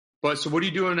But so what are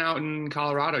you doing out in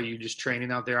Colorado? You just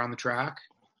training out there on the track?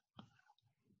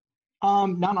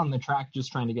 Not on the track,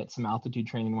 just trying to get some altitude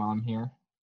training while I'm here.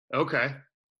 Okay.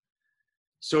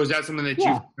 So is that something that you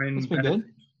Yeah, it's find been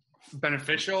good.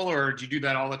 beneficial, or do you do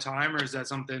that all the time, or is that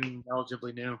something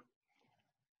relatively new?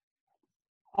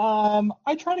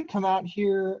 I try to come out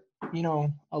here,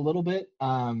 a little bit.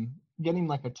 Getting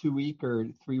like a 2 week or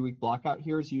 3 week block out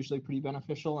here is usually pretty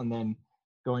beneficial, and then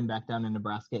going back down to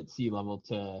Nebraska at sea level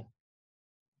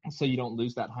so you don't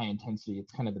lose that high intensity.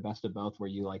 It's kind of the best of both, where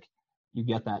you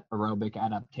get that aerobic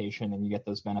adaptation and you get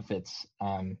those benefits.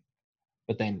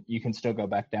 But then you can still go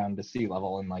back down to sea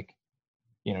level and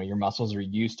your muscles are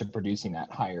used to producing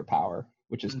that higher power,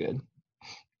 which is good.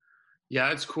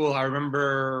 Yeah, it's cool. I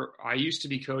remember I used to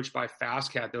be coached by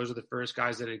Fastcat. Those are the first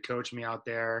guys that had coached me out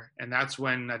there. And that's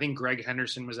when I think Greg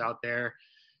Henderson was out there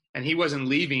and he wasn't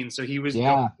leaving. So he was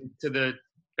going to the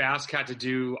Fastcat to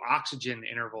do oxygen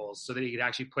intervals so that he could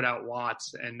actually put out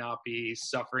watts and not be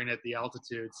suffering at the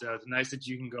altitude. So it's nice that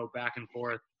you can go back and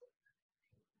forth.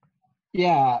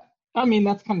 Yeah. I mean,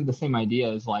 that's kind of the same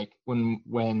idea as like when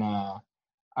I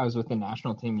was with the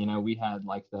national team, we had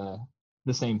like the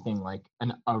same thing, like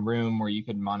a room where you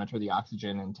could monitor the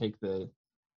oxygen and change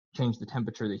the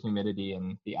temperature, the humidity,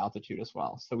 and the altitude as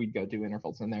well. So we'd go do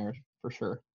intervals in there for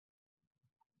sure.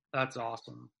 That's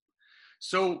awesome.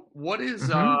 So what is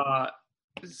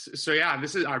so yeah,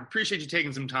 I appreciate you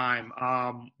taking some time.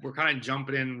 We're kind of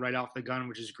jumping in right off the gun,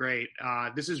 which is great.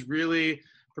 This is really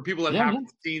for people that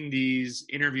haven't seen these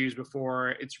interviews before.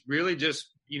 It's really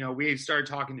just, we started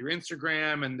talking through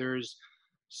Instagram, and there's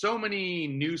so many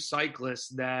new cyclists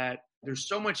that there's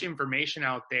so much information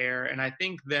out there. And I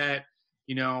think that,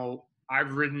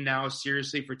 I've ridden now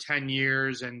seriously for 10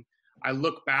 years and I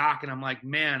look back and I'm like,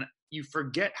 man, you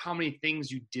forget how many things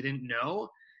you didn't know.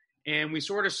 And we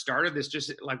sort of started this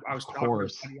just like I was talking to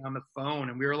somebody on the phone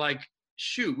and we were like,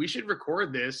 shoot, we should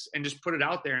record this and just put it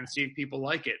out there and see if people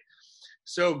like it.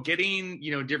 So getting,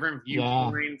 different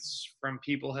viewpoints from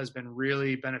people has been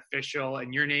really beneficial.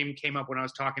 And your name came up when I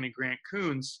was talking to Grant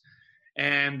Coons.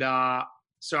 And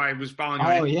so I was following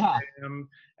him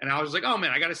and I was like, oh man,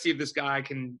 I got to see if this guy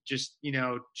can just,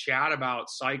 chat about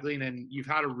cycling. And you've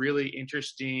had a really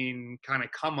interesting kind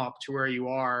of come up to where you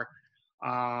are.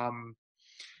 I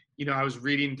was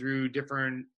reading through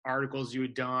different articles you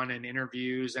had done and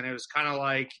interviews, and it was kind of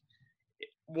like,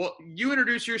 well, you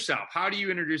introduce yourself. How do you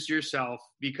introduce yourself?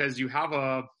 Because you're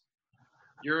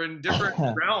in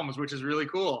different realms, which is really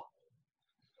cool.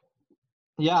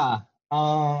 Yeah.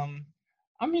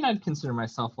 I mean, I'd consider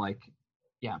myself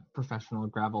professional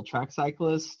gravel track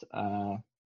cyclist.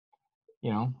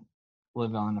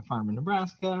 Live on a farm in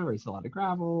Nebraska, race a lot of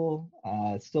gravel,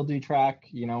 still do track,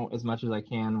 as much as I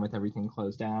can with everything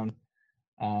closed down.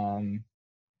 I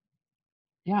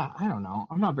don't know.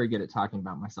 I'm not very good at talking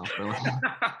about myself, really.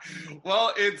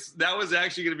 Well, that was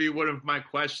actually going to be one of my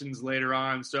questions later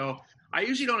on. So I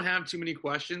usually don't have too many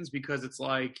questions because it's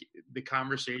like the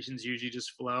conversations usually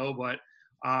just flow. But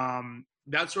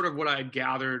that's sort of what I had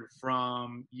gathered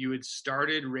from you had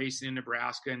started racing in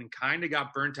Nebraska and kind of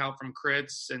got burnt out from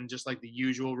crits and just like the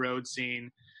usual road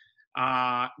scene.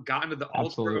 Got into the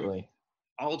ultra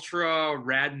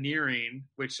radneering,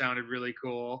 which sounded really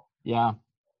cool. Yeah.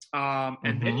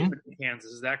 And then you went to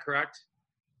Kansas, is that correct?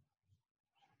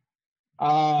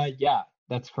 Yeah,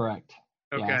 that's correct.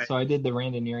 Okay. Yeah, so I did the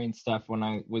randoneering stuff when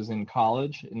I was in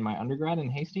college in my undergrad in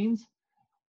Hastings.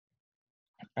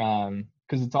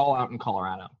 Because it's all out in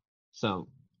Colorado. So,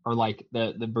 or like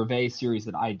the Brevet series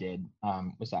that I did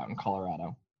was out in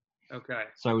Colorado. Okay.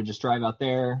 So I would just drive out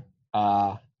there,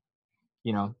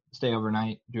 stay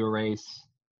overnight, do a race,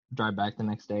 drive back the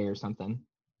next day or something.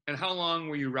 And how long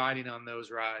were you riding on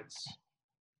those rides?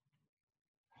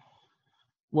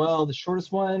 Well, the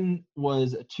shortest one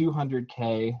was a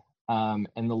 200K, and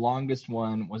the longest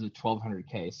one was a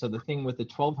 1200K. So the thing with the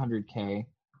 1200K,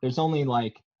 there's only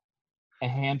like a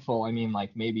handful,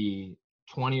 maybe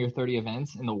 20 or 30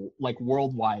 events in the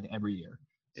worldwide every year.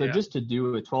 So just to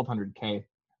do a 1200K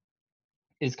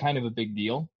is kind of a big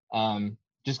deal.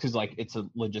 Just because it's a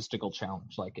logistical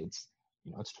challenge. It's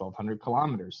 1,200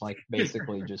 kilometers,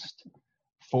 basically just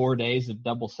 4 days of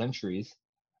double centuries.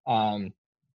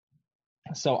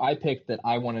 So I picked that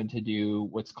I wanted to do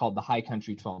what's called the High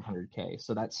Country 1200K.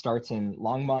 So that starts in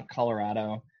Longmont,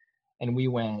 Colorado. And we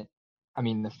went,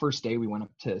 the first day we went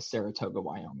up to Saratoga,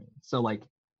 Wyoming. So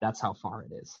that's how far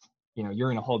it is.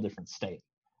 You're in a whole different state.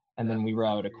 And then we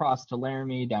rode across to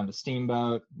Laramie, down to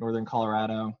Steamboat, northern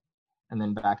Colorado, and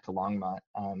then back to Longmont.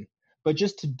 But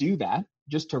just to do that,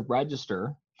 just to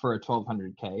register for a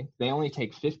 1200K, they only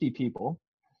take 50 people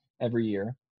every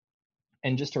year.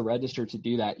 And just to register to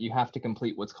do that, you have to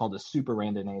complete what's called a super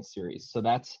random A series. So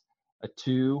that's a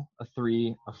 2, a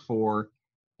 3, a 4,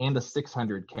 and a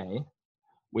 600K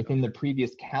within the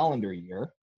previous calendar year.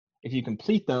 If you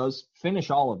complete those,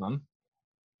 finish all of them,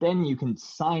 then you can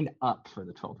sign up for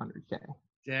the 1200K.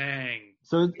 Dang.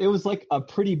 So it was like a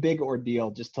pretty big ordeal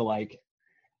just to like,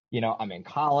 I'm in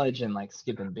college and like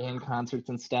skipping band concerts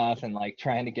and stuff and like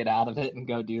trying to get out of it and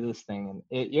go do this thing.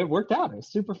 And it worked out. It was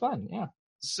super fun. Yeah.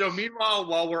 So meanwhile,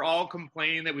 while we're all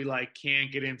complaining that we like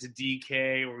can't get into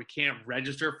DK or we can't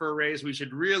register for a race, we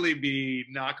should really be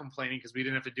not complaining because we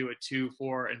didn't have to do a 2,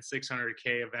 4, and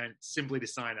 600K event simply to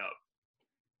sign up.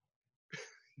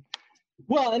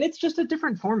 Well, and it's just a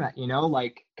different format,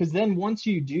 like, because then once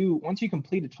you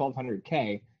complete a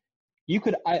 1200K,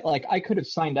 I could have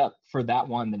signed up for that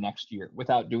one the next year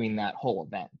without doing that whole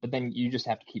event, but then you just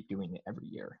have to keep doing it every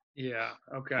year. Yeah.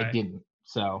 Okay. I didn't.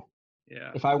 So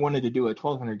yeah, if I wanted to do a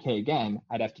 1200K again,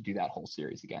 I'd have to do that whole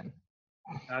series again.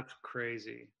 That's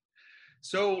crazy.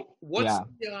 So what's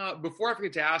before I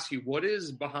forget to ask you, what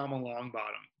is Bahama Long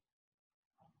Bottom?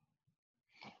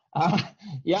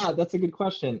 Yeah, that's a good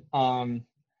question.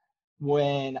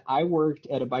 When I worked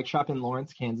at a bike shop in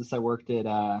Lawrence, Kansas, I worked at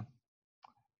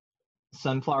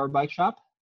Sunflower Bike Shop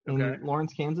in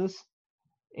Lawrence, Kansas.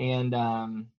 And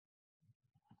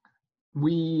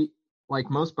we, like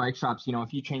most bike shops,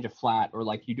 if you change a flat or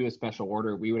like you do a special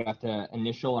order, we would have to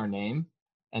initial our name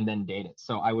and then date it.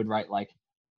 So I would write like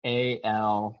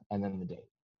AL and then the date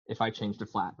if I changed a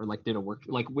flat or like did a work,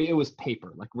 like it was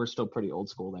paper, like we're still pretty old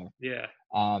school there. Yeah.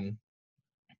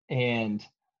 And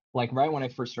like right when I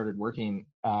first started working,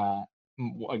 a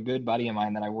good buddy of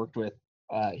mine that I worked with,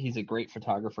 he's a great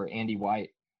photographer, Andy White.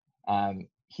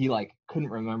 He like couldn't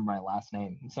remember my last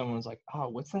name. And someone was like, "Oh,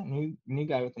 what's that new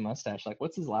guy with the mustache? Like,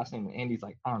 what's his last name?" And Andy's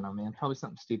like, "I don't know, man. Probably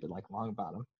something stupid like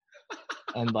Longbottom."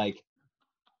 And like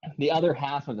the other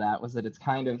half of that was that it's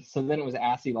kind of, so then it was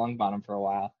Assy Longbottom for a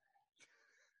while.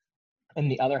 And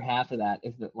the other half of that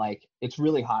is that like it's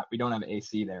really hot. We don't have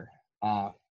AC there.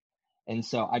 And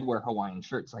so I'd wear Hawaiian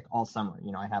shirts like all summer.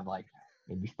 I have like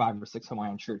maybe 5 or 6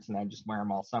 Hawaiian shirts and I'd just wear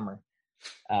them all summer.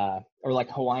 Or like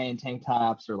Hawaiian tank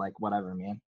tops or like whatever,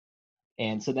 man.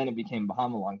 And so then it became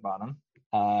Bahama Longbottom.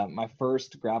 My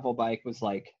first gravel bike was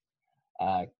like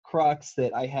Crux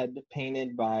that I had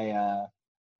painted by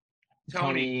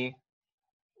Tony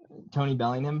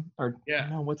Bellingham, or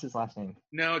no, what's his last name?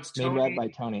 No, it's Tony. Made red by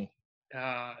Tony.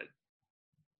 I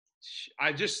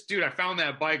found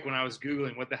that bike when I was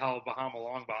Googling what the hell Bahama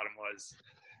Longbottom was.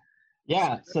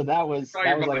 Yeah, so that was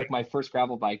like my first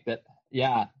gravel bike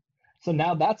so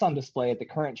now that's on display at the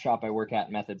current shop I work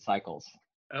at, Method Cycles.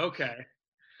 Okay.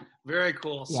 Very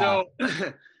cool. Yeah. So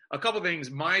a couple things.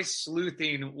 My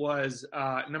sleuthing was,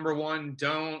 number one,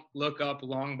 don't look up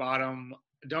Longbottom.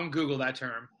 Don't Google that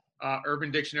term.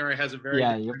 Urban Dictionary has a very...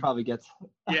 Yeah, you'll probably get...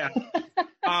 Yeah.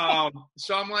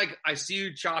 So I'm like, I see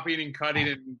you chopping and cutting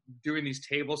and doing these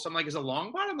tables. So I'm like, is a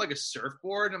Longbottom like a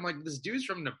surfboard? And I'm like, this dude's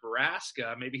from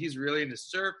Nebraska. Maybe he's really into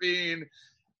surfing.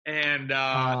 And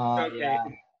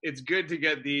it's good to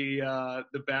get the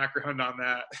background on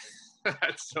that.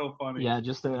 That's so funny. Yeah,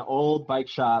 just an old bike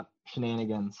shop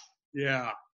shenanigans.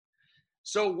 Yeah.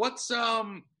 So what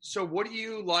are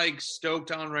you like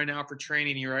stoked on right now for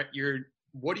training?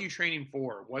 What are you training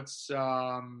for?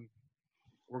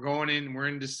 We're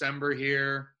in December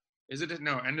here. Is it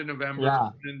end of November? Yeah.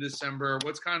 In December.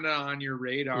 What's kind of on your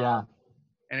radar? Yeah.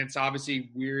 And it's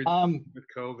obviously weird with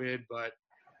COVID, but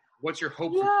what's your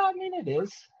hope? Yeah, I mean it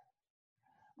is.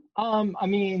 I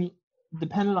mean,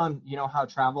 depending on, how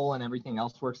travel and everything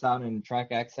else works out and track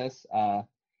access,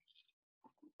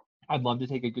 I'd love to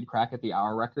take a good crack at the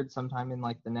hour record sometime in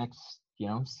like the next,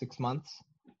 6 months.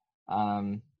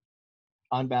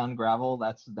 Unbound gravel,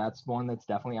 that's one that's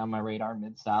definitely on my radar,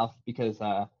 Mid-South, because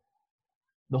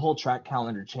the whole track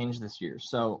calendar changed this year.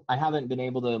 So I haven't been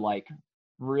able to like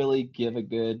really give a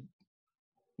good,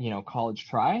 college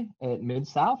try at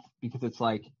Mid-South because it's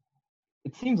like,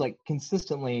 it seems like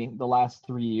consistently the last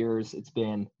 3 years it's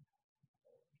been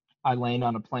I land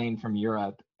on a plane from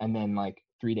Europe and then like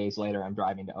 3 days later I'm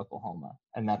driving to Oklahoma,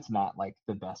 and that's not like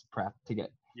the best prep to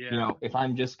get. Yeah. If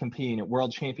I'm just competing at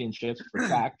world championships for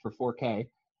track for 4K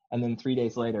and then 3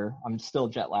 days later I'm still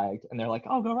jet lagged and they're like,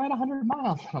 "Oh, go ride 100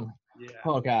 miles." And I'm like,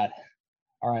 "Oh God,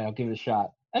 all right, I'll give it a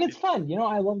shot." And it's fun.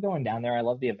 I love going down there. I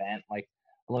love the event. Like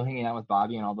I love hanging out with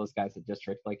Bobby and all those guys at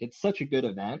District. Like it's such a good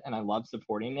event and I love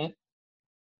supporting it.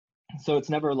 So it's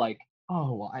never like,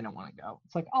 "Oh, well, I don't want to go."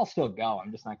 It's like, I'll still go. I'm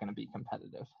just not going to be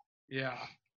competitive. Yeah.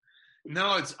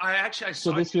 No, I saw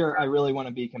so this year I really want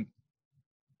to be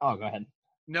oh, go ahead.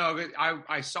 No,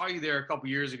 I saw you there a couple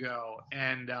years ago,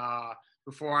 and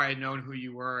before I had known who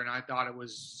you were, and I thought I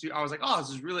was like, oh, this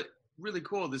is really, really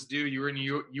cool. This dude, you were in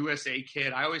USA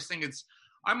Kid. I always think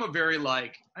I'm a very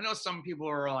like, I know some people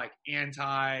are like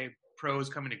anti pros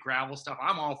coming to gravel stuff.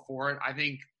 I'm all for it. I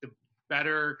think the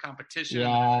better competition, Yeah.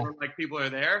 the more, like people are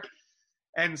there.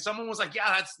 And someone was like,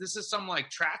 yeah, this is some like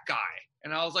track guy.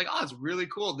 And I was like, oh, it's really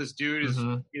cool. This dude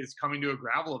is coming to a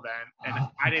gravel event. And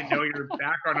I didn't know your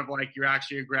background of like, you're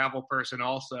actually a gravel person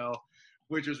also,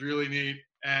 which was really neat.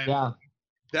 And yeah.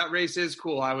 That race is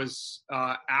cool. I was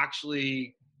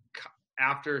actually,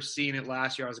 after seeing it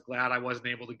last year, I was glad I wasn't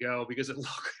able to go because it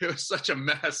was such a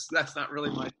mess. That's not really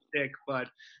my stick, but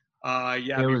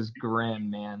yeah. It was grim,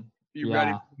 man. Be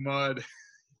ready for mud.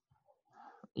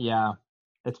 Yeah,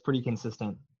 it's pretty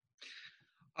consistent.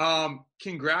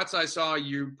 Congrats. I saw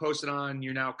you posted on,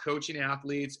 you're now coaching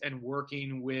athletes and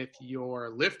working with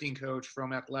your lifting coach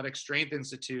from Athletic Strength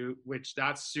Institute, which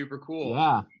that's super cool.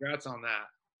 Yeah. Congrats on that.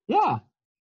 Yeah.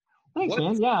 Thanks,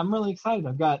 man. Yeah, I'm really excited.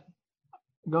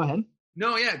 Go ahead.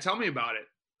 No, yeah. Tell me about it.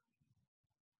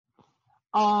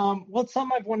 Well, it's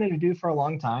something I've wanted to do for a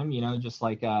long time, just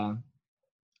like,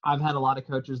 I've had a lot of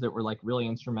coaches that were like really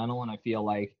instrumental, and I feel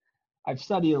like I've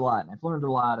studied a lot and I've learned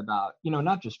a lot about,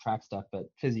 not just track stuff, but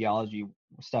physiology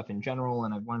stuff in general.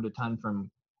 And I've learned a ton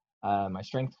from my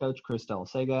strength coach, Chris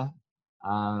Delasega.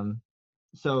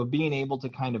 So being able to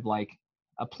kind of like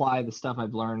apply the stuff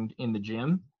I've learned in the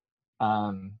gym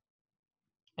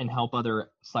and help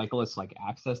other cyclists like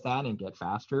access that and get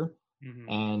faster.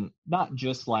 And not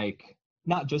just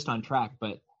on track,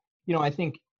 but, I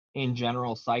think in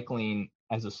general, cycling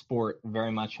as a sport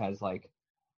very much has like,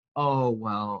 oh,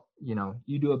 well,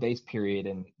 you do a base period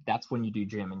and that's when you do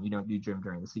gym and you don't do gym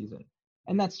during the season.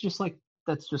 And that's just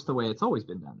the way it's always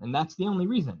been done. And that's the only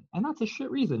reason. And that's a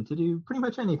shit reason to do pretty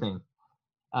much anything.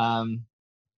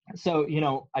 So,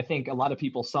 I think a lot of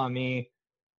people saw me,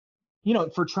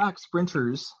 for track,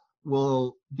 sprinters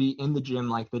will be in the gym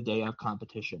like the day of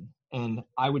competition. And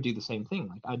I would do the same thing.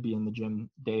 Like I'd be in the gym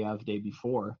day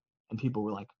before, and people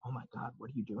were like, oh my God, what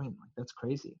are you doing? Like, that's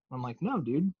crazy. I'm like, no,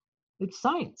 dude. It's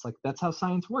science. Like that's how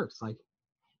science works. Like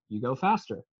you go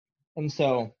faster. And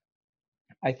so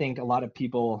I think a lot of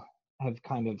people have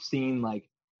kind of seen like,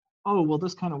 oh, well,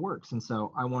 this kind of works. And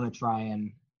so I want to try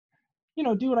and,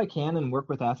 do what I can and work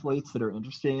with athletes that are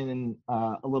interested in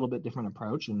a little bit different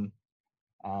approach and,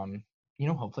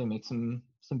 hopefully make some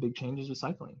big changes with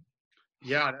cycling.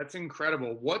 Yeah, that's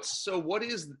incredible. So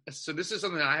this is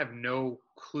something I have no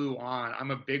clue on.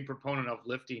 I'm a big proponent of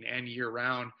lifting and year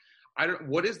round.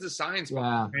 What is the science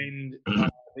behind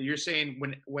that you're saying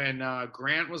when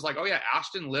Grant was like, oh yeah,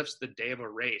 Ashton lifts the day of a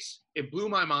race? It blew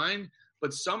my mind.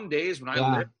 But some days when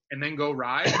I lift and then go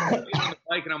ride, I'm on the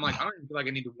bike and I'm like, I don't even feel like I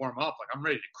need to warm up. Like I'm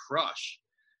ready to crush.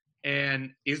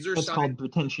 And is there called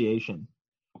potentiation?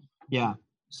 Yeah.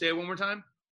 Say it one more time.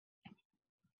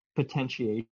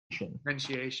 Potentiation.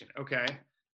 Okay.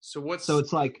 So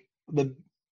it's like the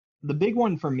big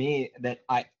one for me that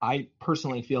I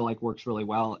personally feel like works really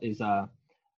well is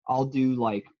I'll do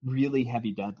like really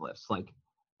heavy deadlifts, like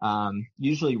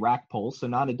usually rack pulls, so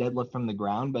not a deadlift from the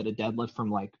ground, but a deadlift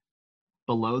from like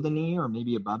below the knee or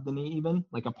maybe above the knee, even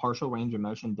like a partial range of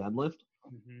motion deadlift.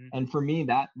 And for me,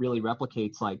 that really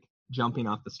replicates like jumping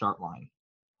off the start line,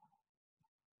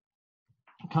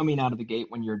 coming out of the gate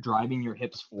when you're driving your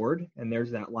hips forward, and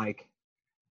there's that like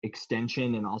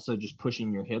extension and also just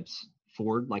pushing your hips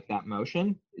forward, like that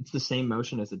motion. It's the same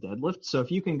motion as a deadlift. So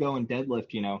if you can go and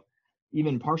deadlift,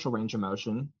 even partial range of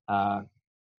motion, like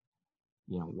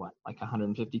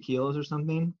 150 kilos or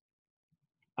something,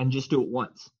 and just do it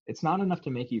once. It's not enough to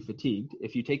make you fatigued.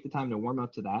 If you take the time to warm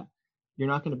up to that, you're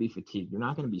not going to be fatigued. You're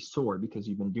not going to be sore because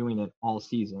you've been doing it all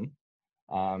season.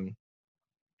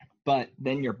 But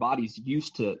then your body's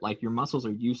used to, like your muscles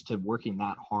are used to working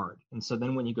that hard. And so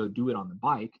then when you go do it on the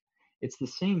bike, it's the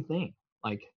same thing.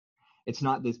 Like it's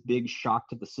not this big shock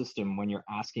to the system when you're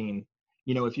asking,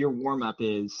 if your warm up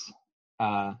is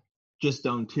just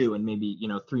zone 2 and maybe,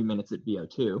 3 minutes at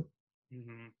VO2,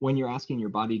 when you're asking your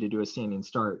body to do a standing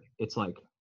start, it's like,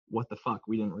 what the fuck?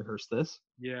 We didn't rehearse this.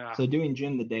 Yeah. So doing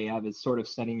gym the day of is sort of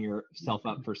setting yourself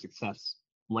up for success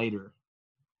later.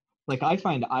 Like I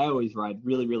find I always ride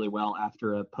really, really well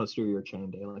after a posterior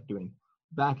chain day, like doing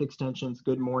back extensions,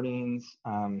 good mornings.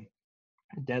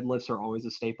 Deadlifts are always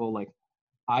a staple. Like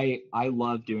I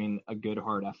love doing a good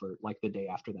hard effort like the day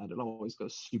after that. It always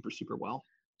goes super, super well.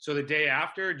 So the day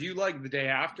after, do you like the day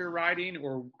after riding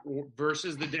or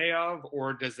versus the day of,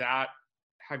 or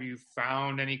have you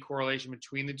found any correlation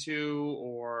between the two?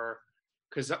 Or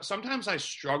because sometimes I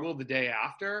struggle the day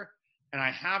after and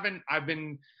I've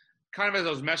been kind of as I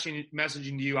was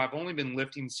messaging to you, I've only been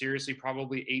lifting seriously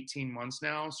probably 18 months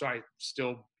now. So I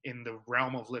still in the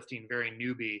realm of lifting, very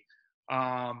newbie.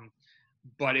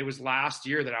 But it was last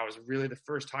year that I was really the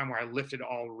first time where I lifted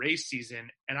all race season,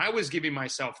 and I was giving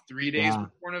myself 3 days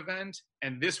before an event.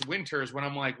 And this winter is when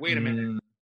I'm like, wait a minute,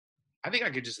 I think I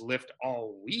could just lift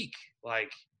all week.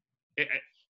 Like,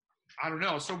 I don't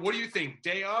know. So what do you think?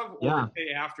 Day of or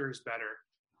day after is better?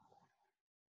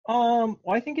 Well,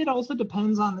 I think it also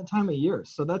depends on the time of year.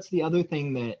 So that's the other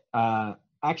thing that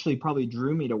actually probably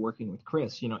drew me to working with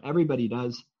Chris. You know, everybody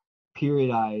does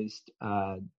periodized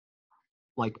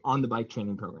like on the bike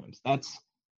training programs. That's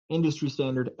industry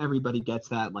standard. Everybody gets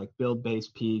that, like build, base,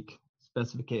 peak,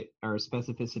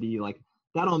 specificity, like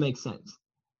that all makes sense.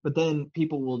 But then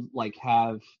people will like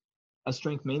have a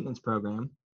strength maintenance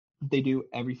program they do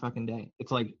every fucking day.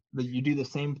 It's like you do the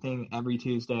same thing every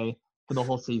Tuesday for the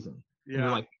whole season. Yeah. And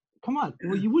you're like, come on,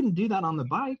 well, you wouldn't do that on the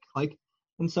bike. Like,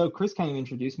 and so Chris kind of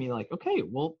introduced me like, okay,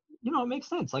 well, you know, it makes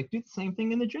sense. Like, do the same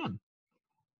thing in the gym.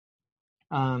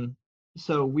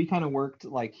 So we kind of worked,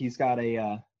 like, he's got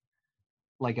a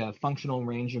functional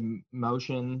range of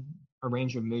motion, a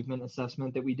range of movement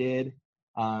assessment that we did,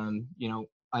 you know,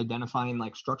 identifying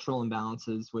like structural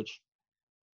imbalances, which,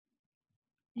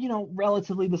 you know,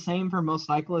 relatively the same for most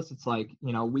cyclists. It's like,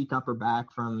 you know, weak upper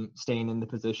back from staying in the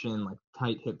position, like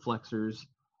tight hip flexors,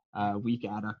 weak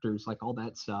adductors, like all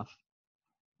that stuff.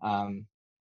 And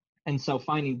so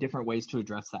finding different ways to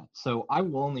address that. So I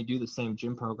will only do the same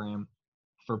gym program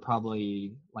for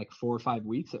probably like 4 or 5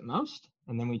 weeks at most,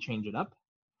 and then we change it up.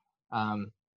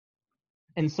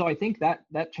 And so I think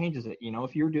that changes it. You know,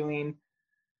 if you're doing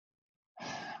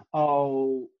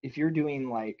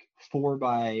like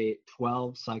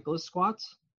 4x12 cyclist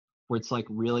squats, where it's like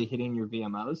really hitting your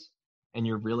VMOs and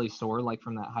you're really sore, like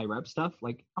from that high rep stuff,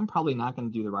 like I'm probably not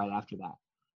going to do the ride after that.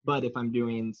 But if I'm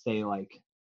doing, say, like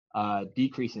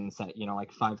decreasing set, you know,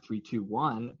 like 5, 3, 2,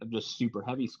 1 of just super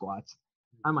heavy squats,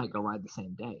 I might go ride the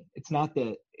same day. It's not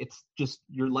that, it's just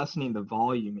you're lessening the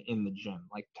volume in the gym,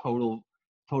 like total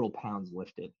pounds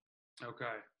lifted. Okay.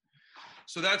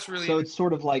 So that's really, so it's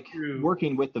sort of like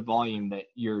working with the volume that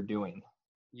you're doing.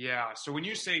 Yeah. So when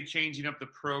you say changing up the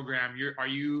program, are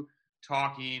you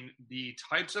talking the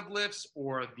types of lifts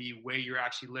or the way you're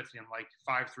actually lifting them, like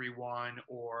 5, 3, 1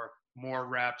 or more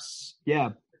reps?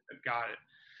 Yeah. Got it.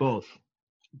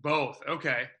 Both.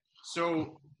 Okay.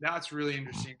 So that's really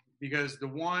interesting because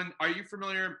are you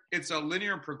familiar? It's a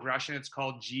linear progression. It's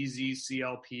called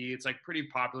GZCLP. It's like pretty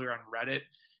popular on Reddit.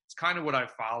 It's kind of what I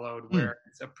followed, where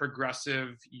it's a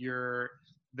progressive,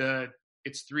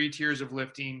 it's 3 tiers of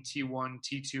lifting, T1,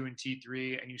 T2, and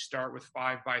T3, and you start with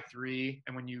 5x3,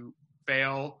 and when you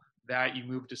fail that, you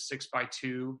move to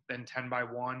 6x2, then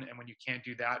 10x1, and when you can't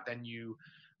do that, then you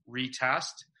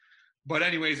retest. But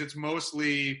anyways, it's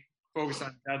mostly focused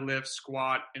on deadlift,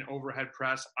 squat, and overhead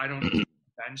press. I don't do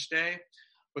bench day,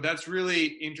 but that's really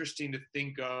interesting to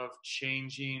think of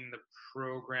changing the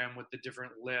program with the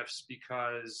different lifts,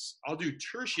 because I'll do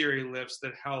tertiary lifts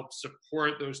that help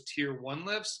support those tier 1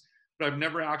 lifts, but I've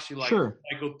never actually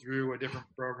cycled through a different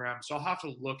program. So I'll have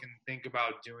to look and think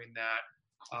about doing that.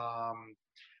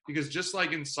 Because just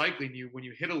like in cycling, when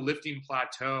you hit a lifting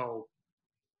plateau,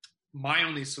 my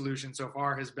only solution so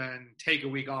far has been take a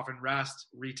week off and rest,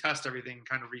 retest everything,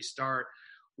 kind of restart.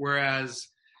 Whereas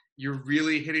you're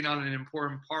really hitting on an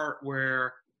important part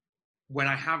where when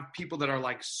I have people that are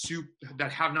like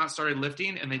that have not started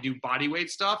lifting and they do body weight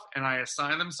stuff and I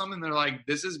assign them something, they're like,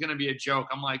 this is going to be a joke.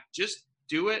 I'm like, just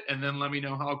do it and then let me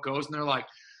know how it goes. And they're like,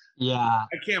 yeah,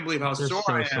 I can't believe how sore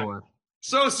I am.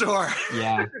 So sore.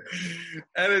 Yeah.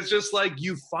 And it's just like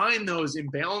you find those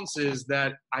imbalances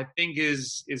that I think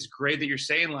is great that you're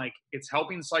saying, like, it's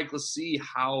helping cyclists see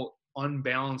how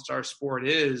unbalanced our sport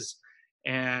is.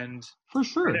 And for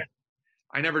sure,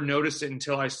 I never noticed it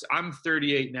until I'm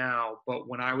 38 now, but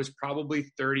when I was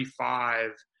probably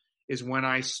 35 is when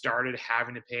I started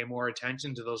having to pay more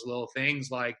attention to those little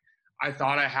things. Like I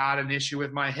thought I had an issue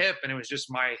with my hip and it was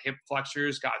just my hip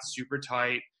flexors got super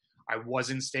tight. I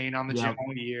wasn't staying on the gym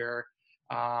all year.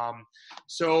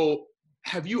 So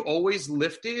have you always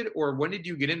lifted, or when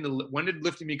did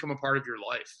lifting become a part of your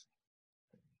life?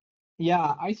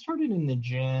 Yeah, I started in the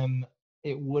gym.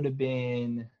 It would have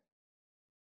been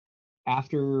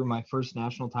after my first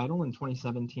national title in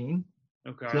 2017.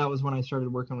 Okay. So that was when I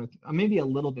started working with, maybe a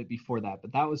little bit before that,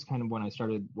 but that was kind of when I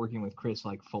started working with Chris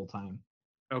like full time.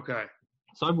 Okay.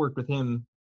 So I've worked with him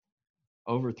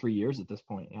over 3 years at this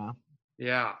point. Yeah.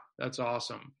 Yeah, that's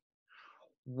awesome.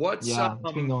 It's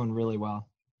been going really well.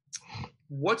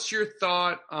 What's your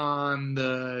thought on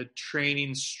the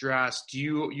training stress?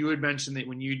 You had mentioned that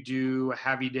when you do a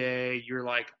heavy day, you're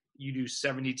like, you do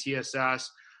 70 TSS.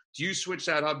 Do you switch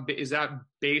that up? Is that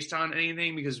based on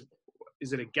anything? Because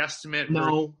is it a guesstimate?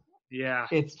 No, Yeah.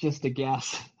 it's just a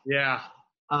guess. Yeah.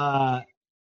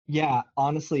 Yeah,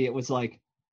 honestly, it was like,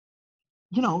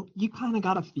 you kind of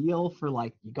got a feel for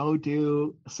like, you go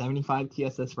do a 75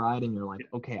 TSS ride and you're like,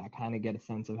 okay, I kind of get a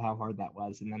sense of how hard that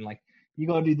was. And then like, you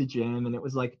go do the gym, and it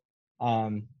was like,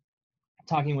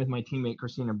 talking with my teammate,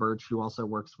 Christina Birch, who also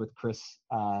works with Chris.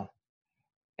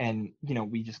 And,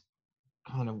 we just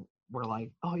kind of were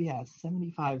like, oh yeah,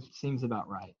 75 seems about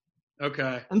right.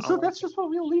 Okay. And so that's just what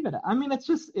we'll leave it at. I mean, it's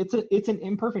an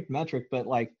imperfect metric, but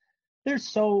like, it's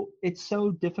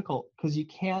so difficult because you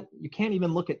can't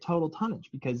even look at total tonnage,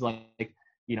 because like,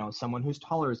 someone who's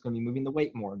taller is going to be moving the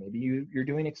weight more. Maybe you're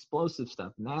doing explosive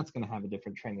stuff, and that's going to have a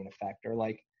different training effect. Or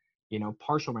like,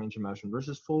 partial range of motion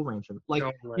versus full range of, like,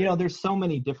 there's so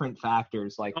many different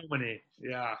factors. Like, so many.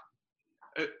 Yeah.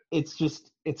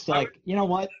 It's like, you know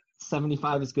what?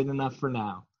 75 is good enough for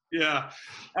now. Yeah.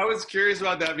 I was curious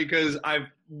about that because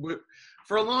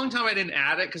for a long time I didn't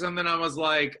add it, because then I was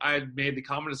like, I had made the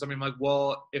comment to something like,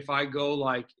 well, if I'm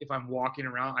walking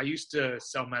around, I used to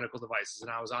sell medical devices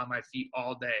and I was on my feet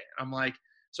all day. I'm like,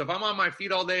 so if I'm on my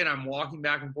feet all day and I'm walking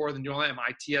back and forth and doing all that, am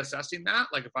I TSSing that?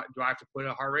 Like, do I have to put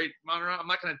a heart rate monitor on? I'm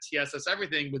not going to TSS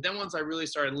everything. But then once I really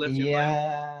started lifting,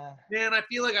 yeah, man, I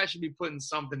feel like I should be putting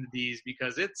something to these,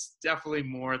 because it's definitely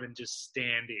more than just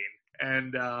standing.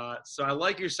 And so I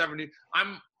like your 70.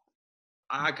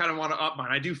 I kind of want to up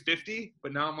mine. I do 50,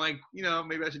 but now I'm like,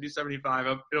 maybe I should do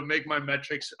 75. It'll make my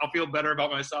metrics. I'll feel better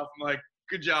about myself. I'm like,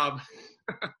 good job.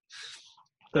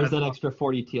 There's that extra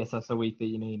 40 TSS a week that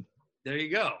you need. There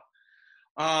you go.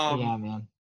 Yeah, man.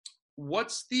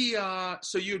 What's the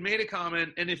so you had made a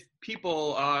comment, and if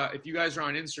people if you guys are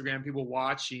on Instagram, people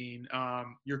watching,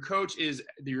 your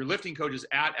lifting coach is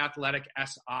at Athletic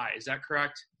SI. Is that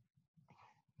correct?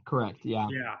 Correct. Yeah.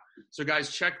 Yeah. So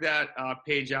guys, check that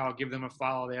page out. Give them a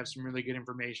follow. They have some really good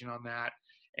information on that.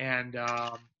 And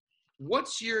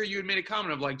you had made a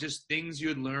comment of like just things you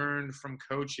had learned from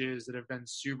coaches that have been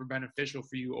super beneficial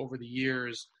for you over the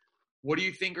years. What do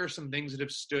you think are some things that have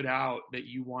stood out that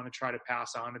you want to try to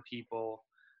pass on to people?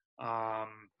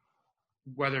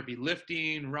 Whether it be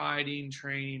lifting, riding,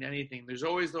 training, anything. There's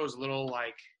always those little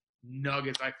like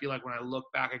nuggets. I feel like when I look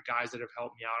back at guys that have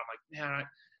helped me out, I'm like, man,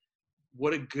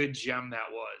 what a good gem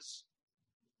that was.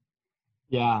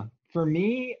 Yeah. For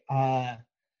me, I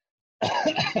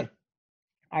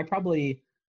probably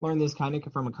learned this kind of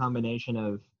from a combination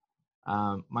of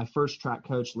my first track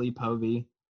coach, Lee Povey,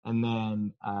 and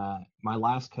then my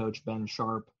last coach, Ben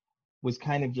Sharp, was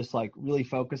kind of just like really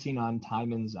focusing on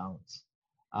time and zones.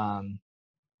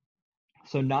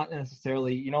 So not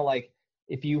necessarily, like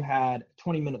if you had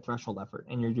 20-minute threshold effort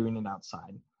and you're doing it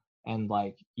outside and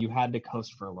like you had to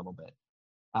coast for a little bit,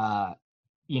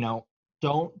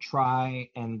 don't try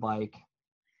and like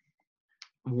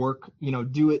work,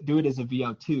 do it as a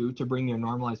VO2 to bring your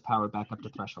normalized power back up to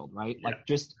threshold, right? Yeah. Like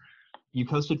just you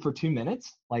coasted for 2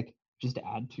 minutes, like just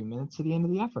add 2 minutes to the end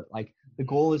of the effort. Like the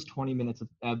goal is 20 minutes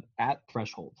at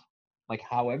threshold. Like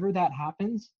however that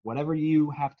happens, whatever you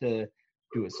have to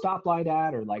do a stoplight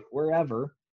at or like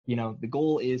wherever, the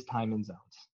goal is time and zones.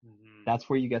 Mm-hmm. That's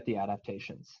where you get the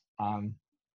adaptations.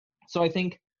 So I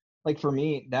think like for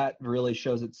me, that really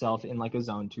shows itself in like a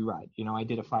zone 2 ride. I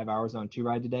did a 5-hour zone 2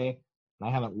 ride today and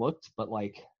I haven't looked, but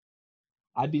like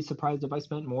I'd be surprised if I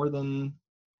spent more than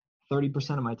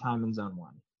 30% of my time in zone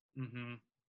 1. Mm-hmm.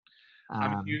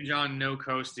 I'm huge on no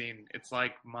coasting. It's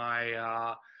like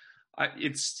my,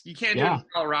 you can't do it in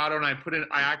Colorado. And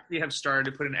I actually have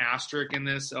started to put an asterisk in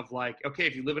this of like, okay,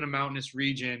 if you live in a mountainous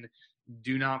region,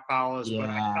 do not follow us. Yeah.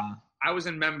 But I was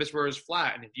in Memphis where it was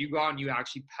flat. And if you go out and you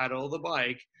actually pedal the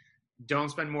bike, don't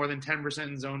spend more than 10%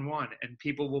 in zone 1. And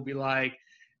people will be like,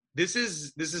 this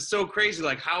is so crazy.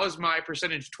 Like, how is my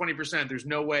percentage 20%? There's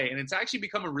no way. And it's actually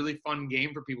become a really fun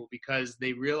game for people because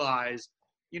they realize,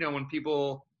 when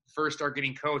people first start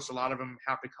getting coached, a lot of them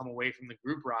have to come away from the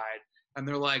group ride and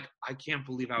they're like, I can't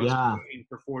believe I was waiting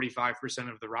for 45%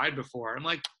 of the ride before. I'm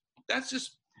like, that's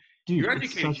just, dude,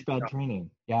 it's such bad training.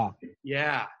 Yeah.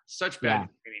 Yeah. Such bad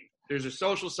training. There's a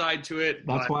social side to it.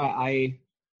 That's why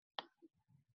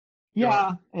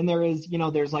and there is,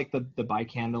 there's like the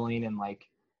bike handling and like,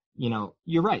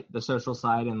 you're right, the social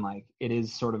side, and like it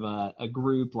is sort of a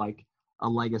group, like a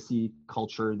legacy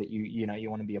culture that you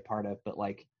want to be a part of. But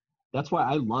like that's why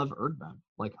I love erg mode.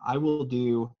 Like I will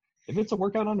do, if it's a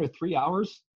workout under 3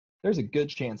 hours, there's a good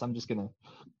chance I'm just gonna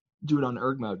do it on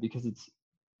erg mode because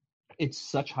it's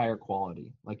such higher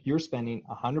quality. Like you're spending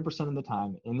 100% of the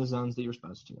time in the zones that you're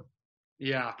supposed to.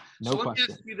 Yeah. No So let question.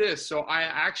 me ask you this. So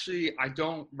I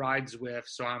don't ride Zwift,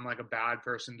 so I'm like a bad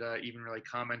person to even really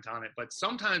comment on it. But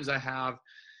sometimes I have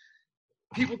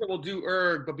people that will do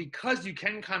erg, but because you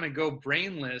can kind of go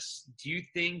brainless, do you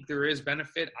think there is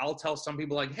benefit? I'll tell some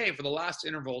people like, hey, for the last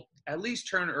interval, at least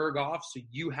turn erg off so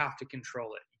you have to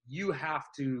control it. You have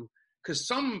to, because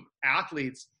some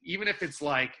athletes, even if it's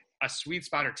like a sweet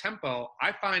spot or tempo,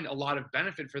 I find a lot of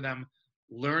benefit for them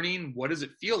learning what does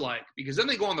it feel like, because then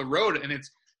they go on the road and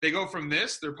they go from their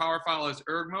power file is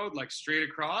erg mode, like straight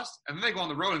across, and then they go on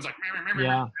the road and it's like,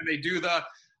 Yeah. and they do the,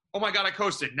 oh my God, I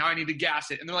coasted. Now I need to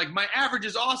gas it. And they're like, my average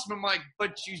is awesome. I'm like,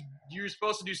 but you're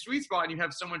supposed to do sweet spot and you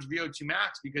have so much VO2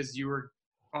 max because you were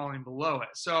falling below it.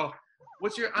 So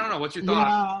what's your thought?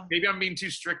 Yeah. Maybe I'm being too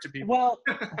strict to people. Well,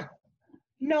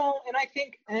 no, and I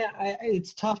think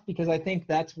it's tough because I think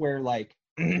that's where like,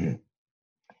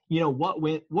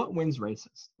 what wins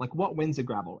races? Like what wins a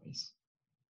gravel race?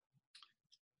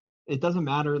 It doesn't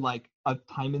matter like a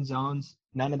time in zones.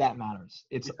 None of that matters.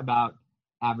 It's about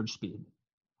average speed.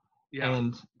 Yeah.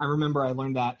 And I remember I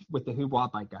learned that with the Hoop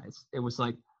Watt Bike guys. It was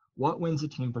like, what wins a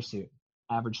team pursuit?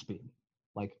 Average speed.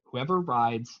 Like whoever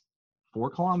rides 4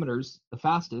 kilometers the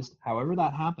fastest, however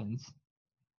that happens,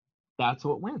 that's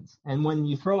what wins. And when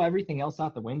you throw everything else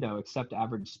out the window except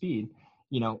average speed,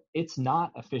 it's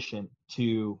not efficient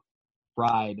to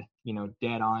ride,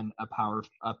 dead on a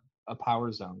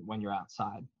power zone when you're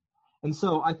outside. And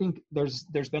so I think there's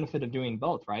benefit of doing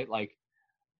both, right? Like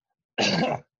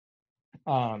I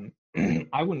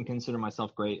wouldn't consider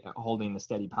myself great at holding a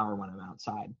steady power when I'm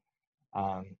outside.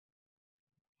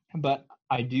 But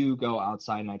I do go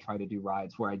outside and I try to do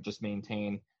rides where I just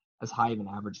maintain as high of an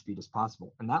average speed as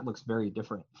possible. And that looks very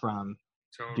different from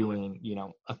doing,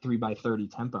 a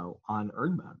 3x30 tempo on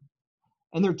erg mode.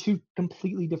 And they're two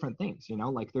completely different things,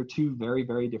 like they're two very,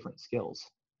 very different skills.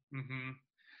 Mm-hmm.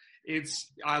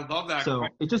 I love that. So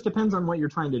it just depends on what you're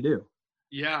trying to do.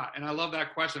 Yeah, and I love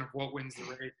that question of what wins the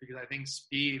race, because I think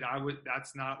speed,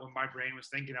 that's not what my brain was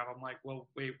thinking of. I'm like, well,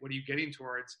 wait, what are you getting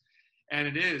towards? And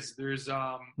it is. There's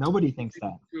nobody thinks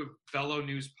that. To a fellow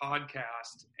news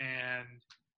podcast, and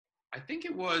I think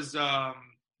it was God,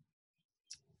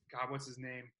 what's his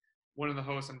name? One of the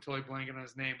hosts, I'm totally blanking on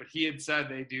his name, but he had said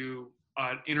they do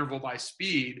an interval by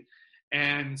speed.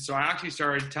 And so I actually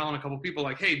started telling a couple people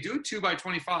like, hey, do a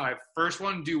 2x25. First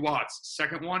one, do watts.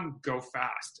 Second one, go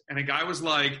fast. And a guy was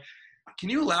like, can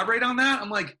you elaborate on that? I'm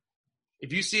like,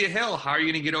 if you see a hill, how are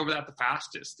you going to get over that the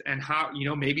fastest? And how,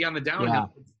 maybe on the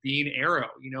downhill, it's being arrow,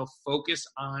 focus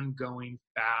on going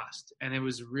fast. And it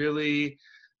was really,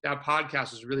 that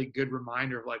podcast was a really good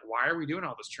reminder of like, why are we doing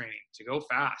all this training? To go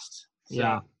fast. So,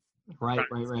 yeah. Right.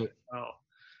 Well,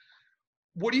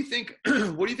 what do you think?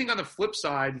 What do you think on the flip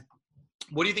side?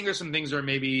 What do you think are some things that are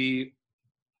maybe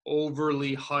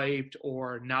overly hyped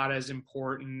or not as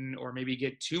important, or maybe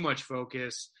get too much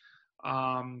focus?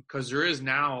 Because there is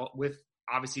now, with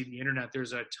obviously the internet,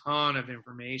 there's a ton of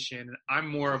information. I'm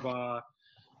more of I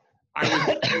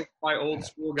was by old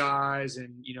school guys,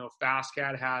 and Fast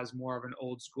Cat has more of an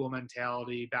old school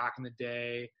mentality back in the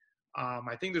day.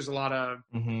 I think there's a lot of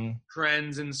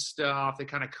trends and stuff that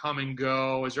kind of come and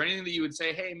go. Is there anything that you would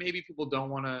say, hey, maybe people don't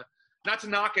want to, not to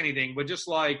knock anything, but just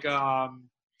like, I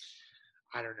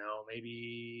don't know,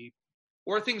 maybe,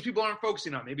 or things people aren't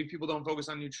focusing on. Maybe people don't focus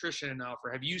on nutrition enough.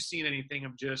 Or have you seen anything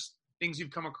of just things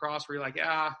you've come across where you're like,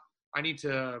 I need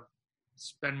to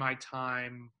spend my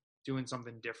time doing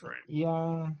something different?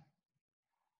 Yeah.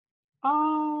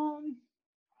 I've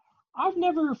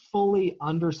never fully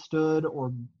understood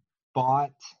or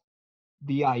bought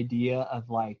the idea of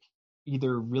like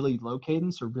either really low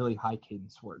cadence or really high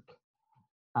cadence work.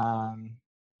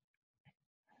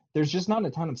 There's just not a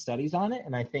ton of studies on it,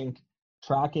 and I think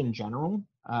track in general,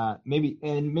 maybe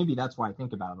that's why I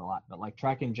think about it a lot, but like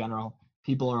track in general,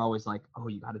 people are always like, oh,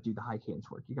 you got to do the high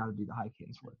cadence work,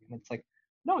 and it's like,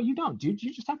 no, you don't, dude.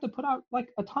 You just have to put out like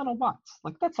a ton of watts.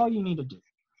 Like that's all you need to do.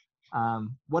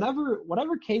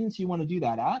 Whatever cadence you want to do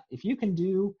that at, if you can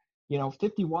do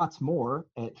 50 watts more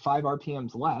at 5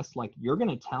 RPMs less, like you're going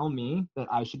to tell me that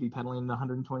I should be pedaling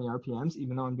 120 RPMs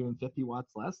even though I'm doing 50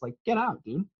 watts less. Like, get out,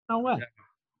 dude. No way.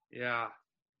 Yeah.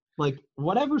 Like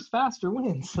whatever's faster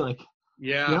wins. Like,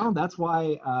 that's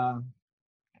why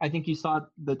I think you saw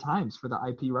the times for the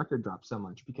IP record drop so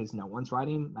much, because no one's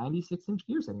riding 96-inch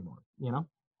gears anymore.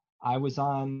 I was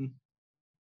on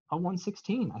a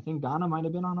 116. I think Ghana might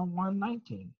have been on a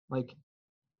 119. Like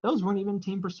those weren't even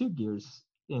Team Pursuit gears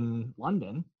in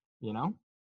London.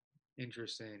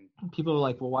 Interesting. People are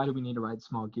like, well, why do we need to ride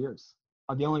small gears?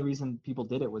 the only reason people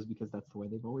did it was because that's the way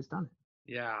they've always done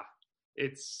it. Yeah.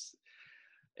 It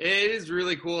is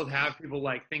really cool to have people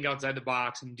like think outside the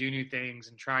box and do new things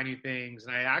and try new things.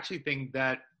 And I actually think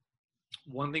that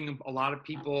one thing a lot of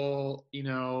people,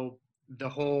 the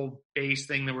whole base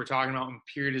thing that we're talking about in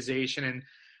periodization, and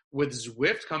with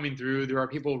Zwift coming through, there are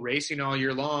people racing all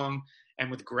year long. And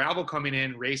with gravel coming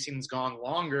in, racing's gone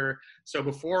longer. So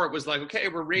before it was like, okay,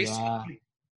 we're racing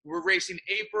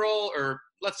April, or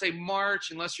let's say March,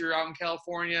 unless you're out in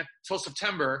California, till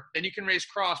September. Then you can race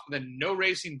cross, but then no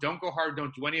racing, don't go hard,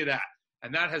 don't do any of that.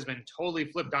 And that has been totally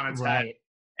flipped on its head.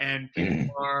 And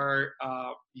people are,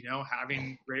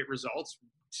 having great results,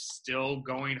 still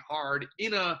going hard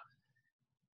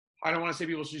I don't want to say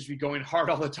people should just be going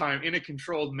hard all the time, in a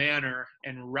controlled manner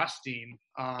and resting.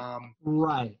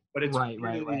 Right. But it's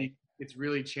right. It's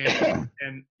really changed.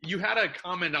 And you had a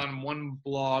comment on one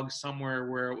blog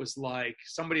somewhere where it was like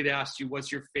somebody had asked you,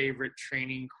 what's your favorite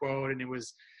training quote? And it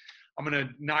was, I'm going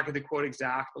to not get the quote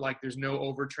exact, but like, there's no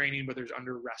overtraining, but there's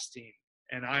under resting.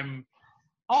 And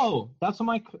that's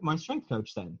what my strength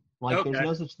coach said. Like, okay. There's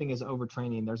no such thing as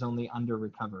overtraining. There's only under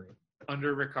recovery.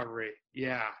 Under recovery.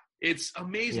 Yeah. It's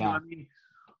amazing. Yeah. I mean,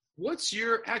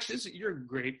 your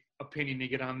great opinion to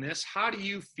get on this. How do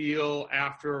you feel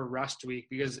after a rest week?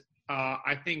 Because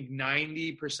I think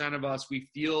 90% of us, we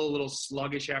feel a little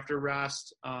sluggish after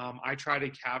rest. I try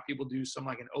to have people do some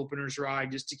like an opener's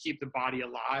ride just to keep the body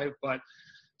alive. But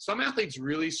some athletes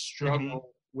really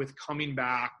struggle with coming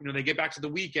back. They get back to the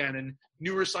weekend, and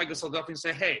newer cyclists will definitely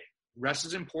say, hey, rest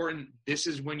is important. This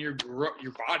is when your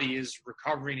body is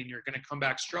recovering and you're going to come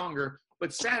back stronger.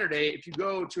 But Saturday, if you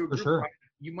go to a group ride,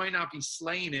 you might not be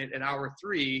slaying it at hour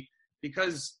 3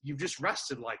 because you've just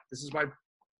rested. Like, this is why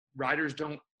riders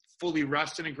don't fully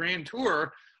rest in a grand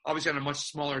tour, obviously on a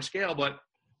much smaller scale, but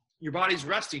your body's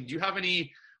resting. Do you have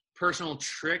any personal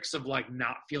tricks of like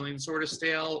not feeling sort of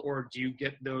stale, or do you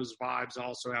get those vibes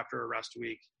also after a rest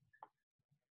week?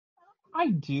 I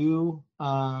do.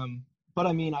 But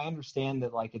I mean, I understand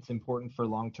that like it's important for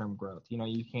long-term growth.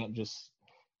 You can't just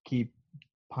keep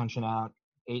punching out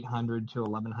 800 to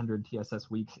 1100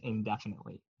 TSS weeks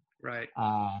indefinitely. Right.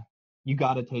 You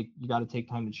got to take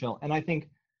time to chill. And I think,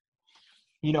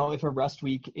 if a rest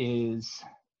week is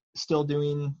still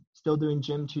doing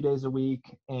gym 2 days a week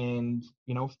and,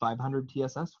 500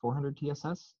 TSS, 400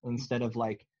 TSS, instead of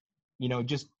like,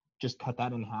 just cut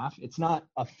that in half. It's not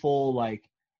a full, like,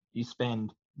 you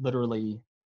spend literally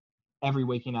every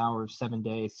waking hour of 7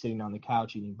 days sitting on the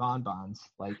couch eating bonbons.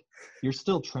 Like, you're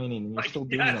still training and you're still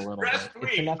doing a little bit.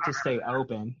 It's enough to stay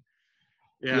open.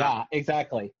 Yeah,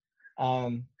 exactly.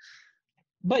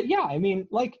 But yeah, I mean,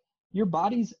 like, your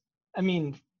body's,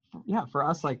 for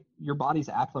us, like, your body's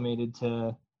acclimated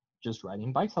to just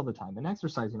riding bikes all the time and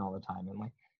exercising all the time. And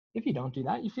like, if you don't do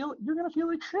that, you're going to feel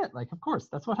like shit. Like, of course,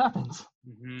 that's what happens.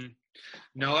 Mm-hmm.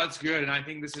 No, that's good. And I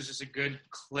think this is just a good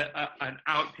clip, an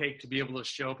outtake to be able to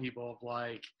show people of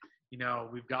like,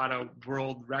 we've got a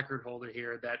world record holder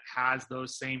here that has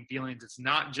those same feelings. It's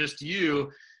not just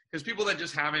you, because people that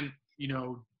just haven't,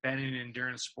 been in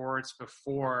endurance sports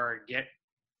before get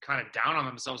kind of down on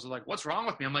themselves. They're like, what's wrong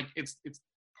with me? I'm like, it's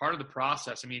part of the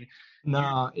process. I mean,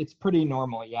 no, it's pretty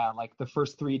normal. Yeah. Like the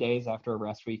first 3 days after a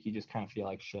rest week, you just kind of feel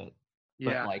like shit.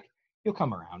 Yeah. But like, you'll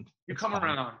come around.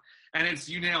 Around. And it's,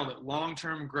 you nailed it.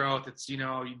 Long-term growth. It's, do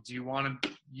you want to,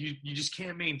 you just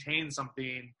can't maintain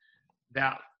something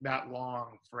that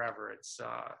long forever. It's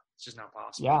just not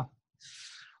possible.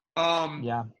 Yeah.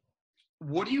 Yeah.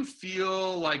 What do you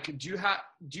feel like, do you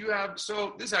have,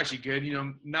 so this is actually good,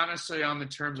 not necessarily on the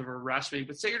terms of a rest week,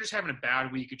 but say you're just having a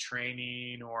bad week of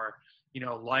training, or,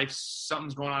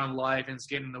 something's going on in life and it's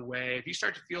getting in the way. If you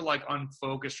start to feel like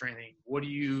unfocused or anything, what do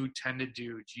you tend to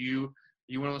do? Are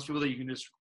you one of those people that you can just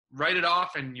write it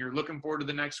off and you're looking forward to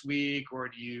the next week? Or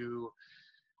do you,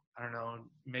 I don't know,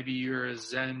 maybe you're a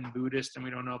Zen Buddhist and we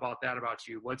don't know about that about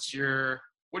you. What are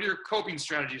your coping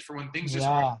strategies for when things just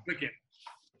aren't clicking?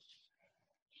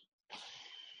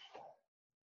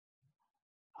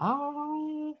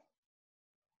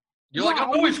 You're like, I'm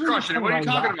always crushing it. What are you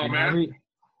talking about, man?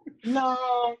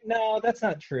 No, that's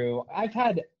not true. I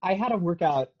had a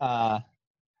workout the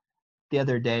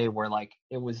other day where like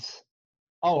it was,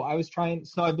 I was trying.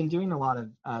 So I've been doing a lot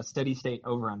of steady state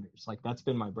over-unders. Like, that's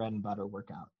been my bread and butter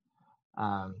workout.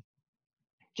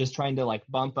 Just trying to like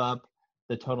bump up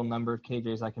the total number of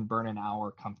kJs I can burn an hour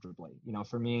comfortably.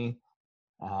 For me,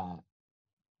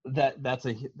 that's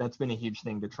been a huge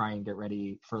thing to try and get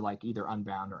ready for like either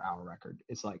Unbound or Hour Record.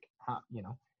 It's like, how,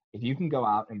 if you can go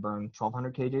out and burn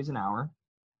 1,200 kJs an hour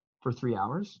for 3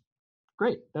 hours,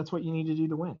 great. That's what you need to do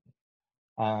to win.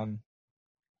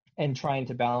 and trying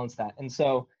to balance that. And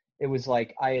so it was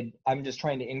like I'm just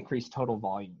trying to increase total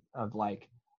volume of like,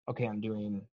 okay, I'm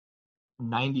doing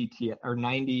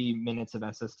 90 minutes of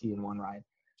SST in one ride,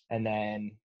 and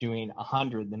then doing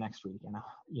 100 the next week, and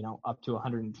up to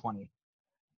 120.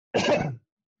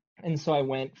 And so I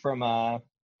went from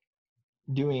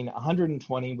doing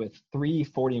 120 with 3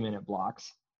 40-minute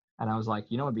blocks, and I was like,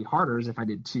 it'd be harder is if I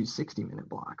did 2 60-minute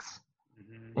blocks.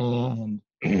 And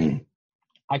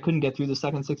I couldn't get through the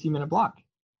second 60-minute block.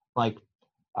 Like,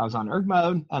 I was on erg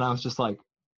mode, and I was just like,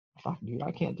 fuck, dude,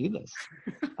 I can't do this.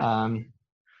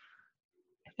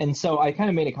 And so I kind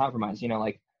of made a compromise,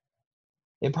 like,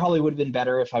 it probably would have been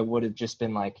better if I would have just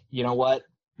been like, you know what,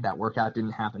 that workout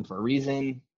didn't happen for a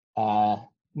reason. 1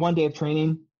 day of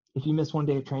training, if you miss 1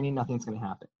 day of training, nothing's going to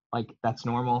happen. Like, that's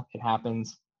normal. It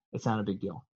happens. It's not a big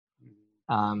deal.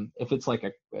 If it's like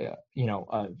a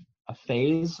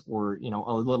phase or,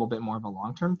 a little bit more of a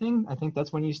long-term thing, I think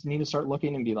that's when you need to start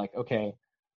looking and be like, okay,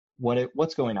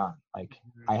 what's going on? Like,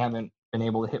 I haven't been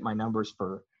able to hit my numbers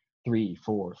for 3,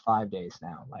 4, 5 days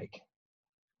now. Like,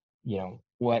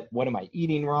 what am I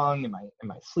eating wrong? Am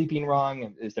I sleeping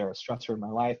wrong? Is there a stressor in my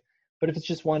life? But if it's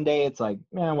just 1 day, it's like,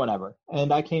 whatever.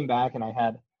 And I came back and I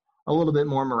had a little bit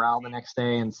more morale the next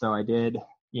day. And so I did,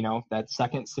 that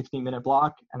second 60-minute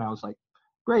block, and I was like,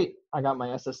 great, I got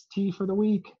my SST for the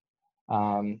week.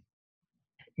 Didn't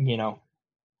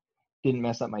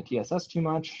mess up my TSS too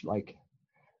much. Like,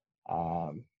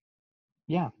 that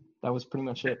was pretty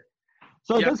much it.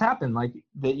 So it does happen, like,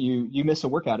 that you miss a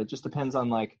workout. It just depends on,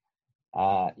 like,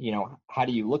 how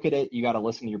do you look at it? You got to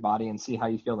listen to your body and see how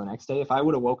you feel the next day. If I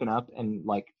would have woken up and,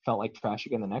 like, felt like trash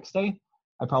again the next day,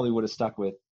 I probably would have stuck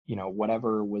with,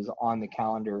 whatever was on the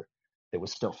calendar that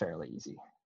was still fairly easy.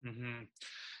 Mm-hmm.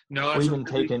 No, that's or even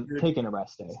taking a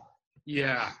rest day.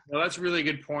 Yeah, no, that's a really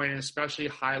good point, and especially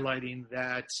highlighting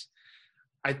that.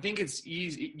 I think it's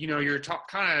easy, you're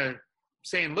kind of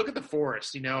saying, look at the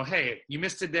forest, hey, you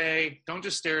missed a day. Don't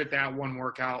just stare at that one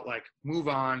workout, like, move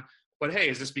on. But hey,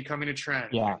 is this becoming a trend?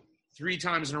 Yeah. 3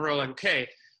 times in a row, like, okay.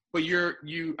 But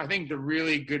I think the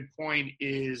really good point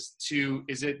is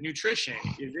it nutrition?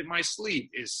 Is it my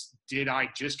sleep? Did I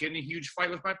just get in a huge fight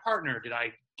with my partner? Did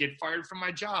I get fired from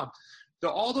my job?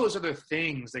 All those other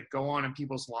things that go on in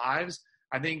people's lives,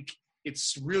 I think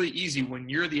it's really easy when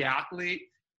you're the athlete.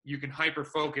 You can hyper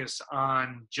focus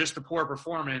on just the poor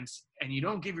performance, and you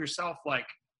don't give yourself like,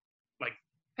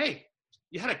 hey,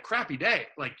 you had a crappy day.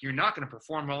 Like, you're not going to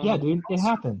perform well. Yeah, dude, it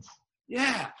happens.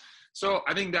 Yeah. So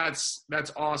I think that's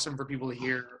awesome for people to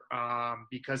hear,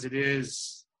 because it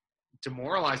is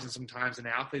demoralizing sometimes, and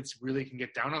athletes really can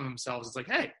get down on themselves. It's like,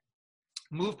 hey,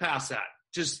 move past that.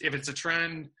 Just if it's a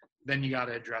trend, then you got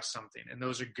to address something. And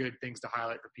those are good things to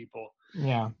highlight for people.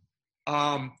 Yeah.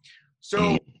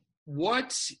 So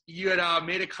what you had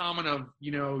made a comment of,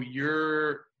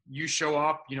 you show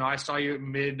up, I saw you at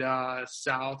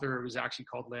Mid-South, or it was actually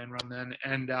called Land Run then.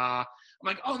 And I'm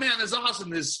like, oh man, that's awesome.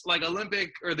 This like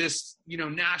Olympic or this,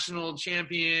 national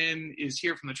champion is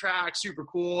here from the track. Super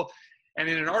cool. And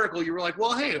in an article you were like,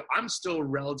 well, hey, I'm still a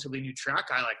relatively new track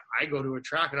guy. Like, I go to a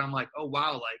track and I'm like, oh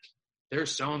wow, like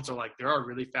there's so-and-so, like there are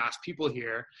really fast people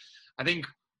here. I think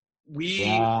we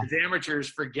as amateurs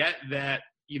forget that,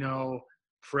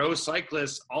 pro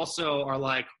cyclists also are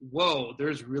like, whoa,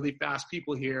 there's really fast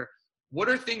people here. What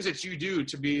are things that you do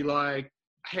to be like,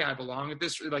 hey, I belong at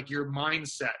this, like your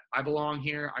mindset, I belong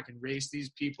here, I can race these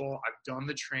people, I've done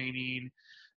the training.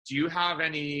 Do you have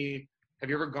have you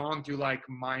ever gone through like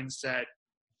mindset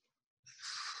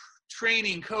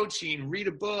training, coaching, read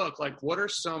a book? Like, what are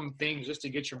some things just to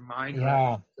get your mind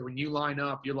right? So when you line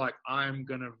up, you're like, I'm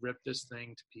going to rip this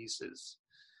thing to pieces.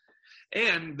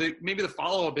 And maybe the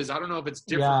follow-up is, I don't know if it's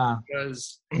different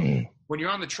because when you're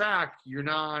on the track, you're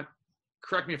not,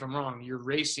 correct me if I'm wrong, you're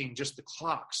racing just the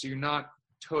clock. So you're not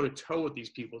toe-to-toe with these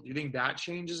people. Do you think that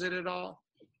changes it at all?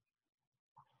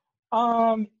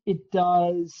 It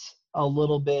does a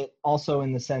little bit also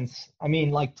in the sense, I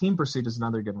mean, like team pursuit is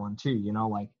another good one too,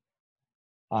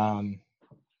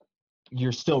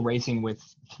 you're still racing with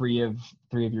three of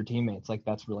your teammates. Like,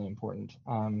 that's really important.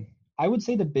 I would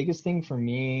say the biggest thing for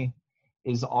me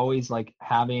is always like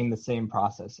having the same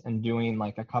process and doing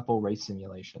like a couple race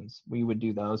simulations. We would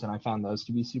do those, and I found those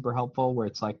to be super helpful, where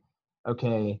it's like,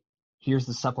 okay, here's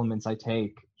the supplements I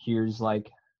take. Here's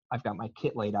like, I've got my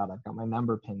kit laid out. I've got my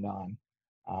number pinned on.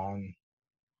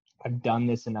 I've done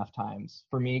this enough times.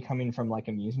 For me, coming from like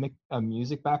a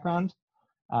music background,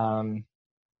 I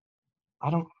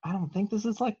don't think this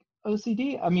is like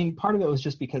OCD. I mean, part of it was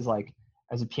just because like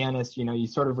as a pianist, you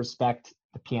sort of respect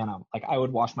the piano. Like, I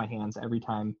would wash my hands every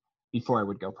time before I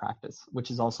would go practice,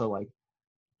 which is also like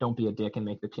don't be a dick and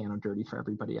make the piano dirty for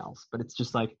everybody else. But it's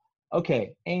just like,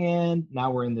 okay, and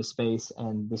now we're in this space,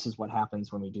 and this is what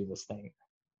happens when we do this thing.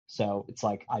 So it's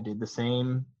like I did the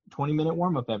same 20-minute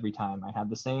warm-up every time. I had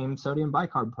the same sodium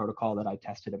bicarb protocol that I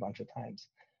tested a bunch of times.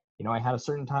 I had a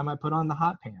certain time I put on the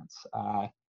hot pants.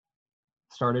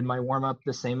 Started my warm-up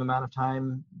the same amount of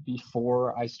time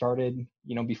before I started,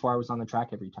 before I was on the track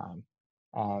every time.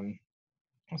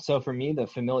 So for me, the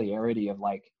familiarity of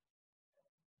like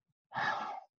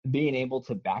being able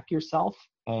to back yourself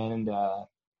and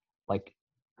like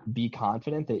be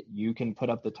confident that you can put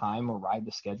up the time or ride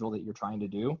the schedule that you're trying to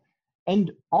do.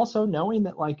 And also knowing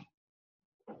that like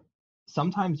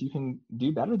sometimes you can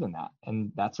do better than that.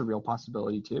 And that's a real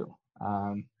possibility too.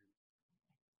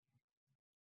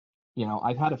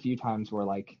 I've had a few times where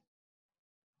like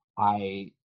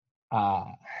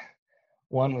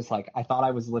one was like, I thought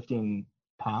I was lifting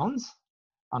pounds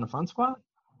on a front squat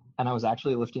and I was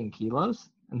actually lifting kilos.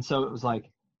 And so it was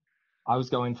like, I was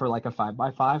going for like a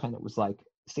 5x5 and it was like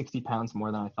 60 pounds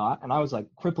more than I thought. And I was like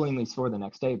cripplingly sore the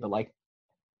next day, but like,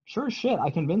 sure as shit, I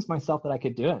convinced myself that I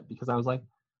could do it because I was like,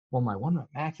 well, my 1 rep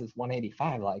max is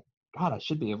 185. Like, God, I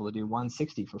should be able to do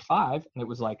 160 for 5. And it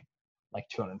was like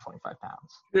 225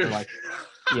 pounds. So like,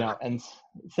 and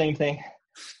same thing.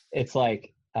 It's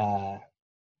like,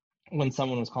 when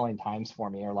someone was calling times for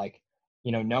me or like,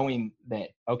 knowing that,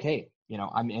 okay,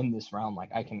 I'm in this realm, like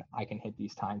I can hit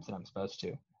these times that I'm supposed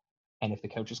to. And if the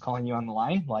coach is calling you on the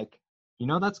line, like,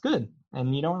 that's good.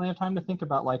 And you don't really have time to think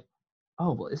about like,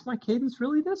 oh, well, is my cadence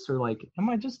really this? Or like, am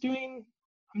I just doing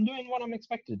what I'm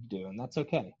expected to do? And that's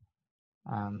okay.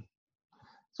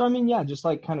 So, I mean, yeah, just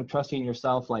like kind of trusting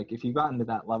yourself. Like if you've gotten to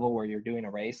that level where you're doing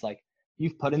a race, like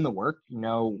you've put in the work,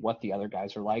 what the other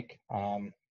guys are like.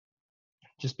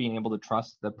 Just being able to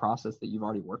trust the process that you've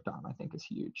already worked on, I think is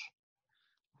huge.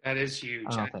 That is huge.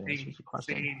 I think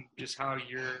seeing just how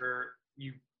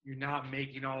you're not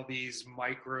making all these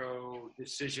micro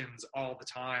decisions all the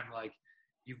time. Like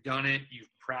you've done it, you've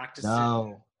practiced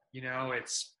it.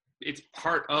 It's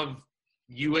part of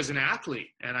you as an athlete.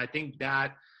 And I think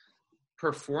that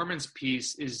performance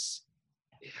piece is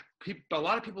a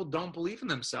lot of people don't believe in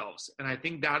themselves. And I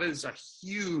think that is a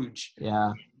huge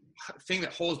thing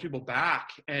that holds people back.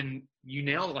 And you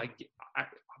nailed it. Like,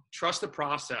 trust the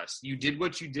process. You did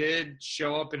what you did,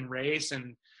 show up and race.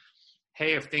 And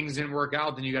hey, if things didn't work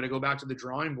out, then you got to go back to the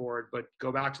drawing board, but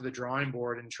go back to the drawing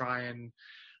board and try and,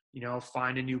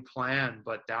 find a new plan.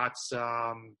 But that's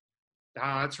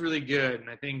really good. And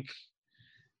I think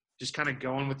just kind of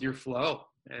going with your flow.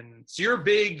 And so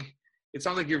it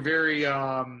sounds like you're very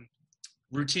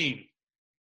routine.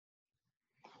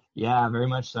 Yeah, very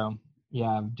much so.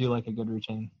 Yeah, I do like a good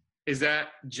routine. Is that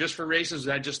just for races? Or is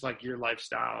that just like your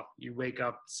lifestyle? You wake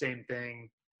up, same thing?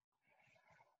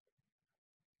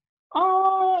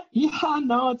 Yeah,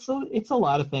 no, it's a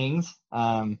lot of things.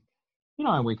 I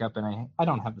wake up and I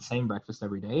don't have the same breakfast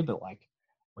every day, but like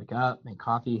wake up, make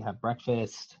coffee, have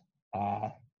breakfast,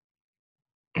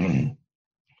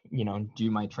 do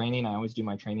my training. I always do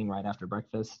my training right after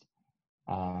breakfast.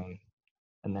 And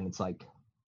then it's like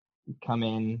come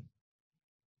in,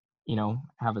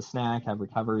 have a snack, have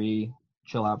recovery,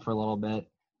 chill out for a little bit,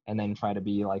 and then try to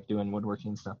be like doing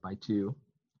woodworking stuff by 2.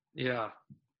 Yeah.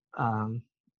 And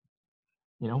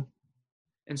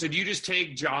so do you just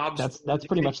take jobs? That's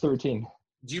pretty much the routine.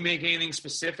 Do you make anything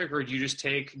specific, or do you just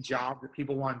take jobs that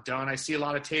people want done? I see a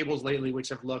lot of tables lately which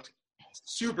have looked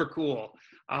super cool.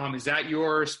 Is that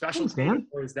your specialty,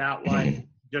 or is that like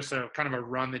just a kind of a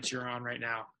run that you're on right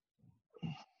now?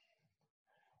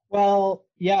 Well,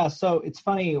 yeah. So it's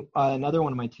funny. Another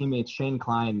one of my teammates, Shane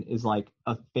Klein, is like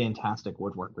a fantastic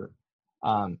woodworker.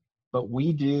 But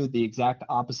we do the exact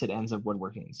opposite ends of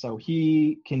woodworking. So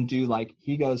he can do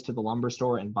he goes to the lumber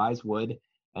store and buys wood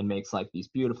and makes like these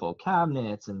beautiful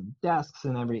cabinets and desks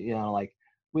and like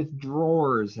with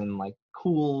drawers and like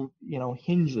cool,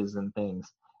 hinges and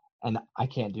things. And I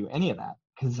can't do any of that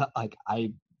because like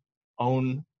I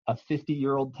own a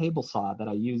 50-year-old table saw that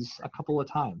I use a couple of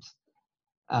times.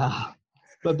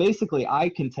 But basically I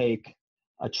can take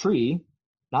a tree,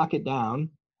 knock it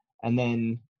down, and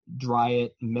then dry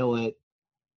it, mill it,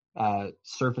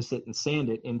 surface it, and sand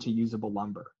it into usable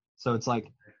lumber. So it's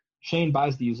like Shane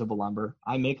buys the usable lumber,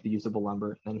 I make the usable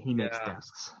lumber, and he makes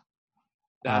desks.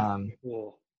 That's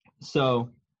cool. So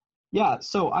yeah,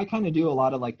 so I kind of do a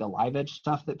lot of like the live edge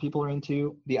stuff that people are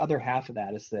into. The other half of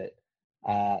that is that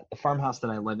the farmhouse that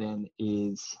I live in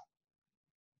is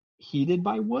heated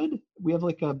by wood. We have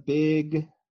like a big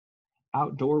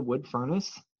outdoor wood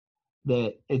furnace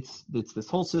that it's this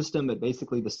whole system, but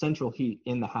basically the central heat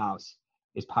in the house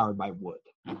is powered by wood.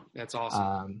 That's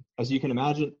awesome. As you can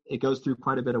imagine, it goes through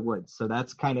quite a bit of wood. So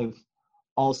that's kind of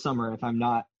all summer. If I'm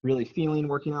not really feeling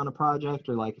working on a project,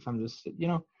 or like if I'm just,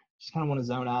 just kind of want to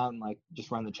zone out and like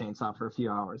just run the chainsaw for a few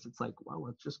hours, it's like, well,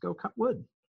 let's just go cut wood.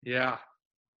 Yeah.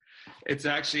 It's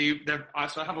actually, so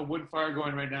I have a wood fire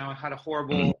going right now.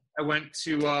 I went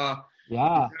to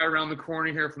around the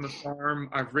corner here from the farm.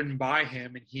 I've ridden by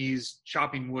him and he's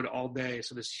chopping wood all day.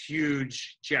 So this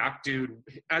huge jack dude.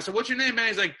 I said, what's your name, man?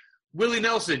 He's like, Willie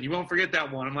Nelson. You won't forget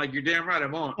that one. I'm like, you're damn right I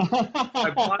won't.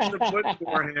 I bought the wood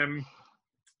for him.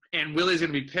 And Willie's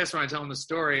going to be pissed when I tell him the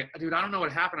story. Dude, I don't know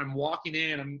what happened. I'm walking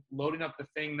in. I'm loading up the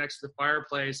thing next to the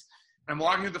fireplace. I'm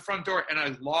walking through the front door, and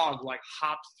a log, like,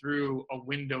 hopped through a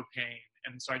window pane.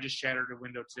 And so I just shattered a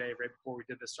window today right before we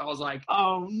did this. So I was like,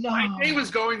 oh, no. My day was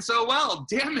going so well.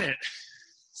 Damn it.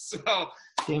 So.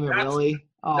 Damn it, Willie.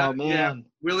 Oh, man. Yeah,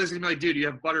 Willie's going to be like, dude, you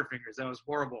have butterfingers. That was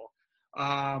horrible.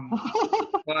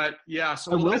 But, yeah.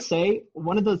 So I will say,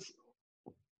 one of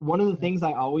the things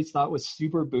I always thought was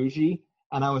super bougie,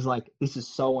 and I was like, this is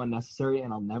so unnecessary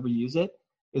and I'll never use it,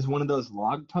 is one of those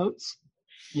log totes.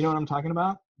 You know what I'm talking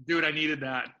about? Dude, I needed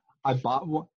that. I bought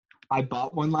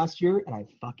one last year and I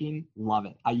fucking love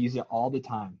it. I use it all the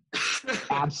time.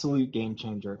 Absolute game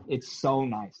changer. It's so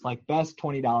nice. Like best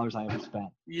 $20 I ever spent.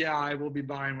 Yeah, I will be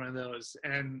buying one of those.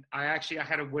 And I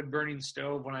had a wood burning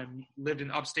stove when I lived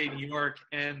in upstate New York.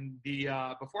 And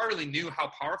before I really knew how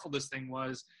powerful this thing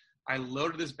was, I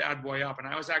loaded this bad boy up, and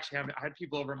I had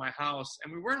people over at my house,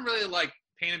 and we weren't really like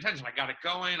paying attention. I got it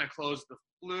going. I closed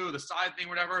the side thing,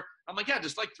 whatever. I'm like, yeah,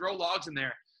 just like throw logs in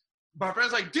there. My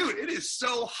friend's like, dude, it is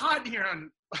so hot in here. And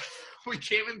we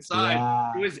came inside.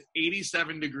 Yeah. It was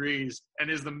 87 degrees, and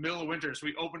it's the middle of winter. So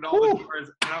we opened all the doors,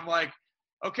 and I'm like,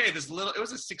 okay, it was a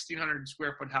 1,600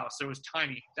 square foot house, so it was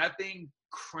tiny. That thing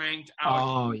cranked out.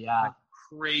 Oh yeah, like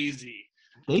crazy.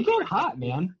 They get hot,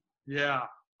 man. Yeah.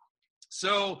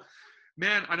 So,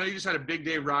 man, I know you just had a big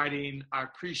day riding. I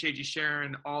appreciate you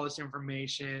sharing all this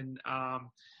information.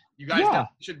 You guys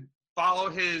should follow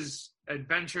his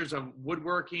adventures of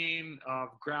woodworking, of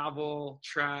gravel,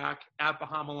 track, at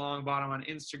Bahama Longbottom on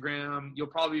Instagram. You'll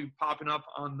probably be popping up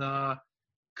on the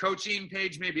coaching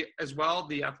page maybe as well,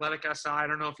 the Athletic SI. I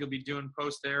don't know if you'll be doing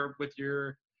posts there with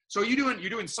your – so you're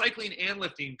doing cycling and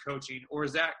lifting coaching, or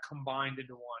is that combined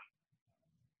into one?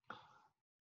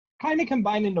 Kind of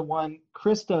combined into one.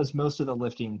 Chris does most of the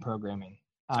lifting programming,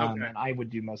 okay. And I would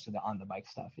do most of the on the bike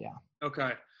stuff. Yeah.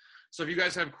 Okay. So if you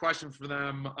guys have questions for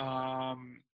them,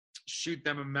 shoot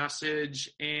them a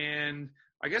message. And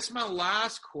I guess my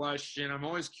last question, I'm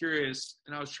always curious,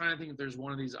 and I was trying to think if there's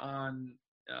one of these on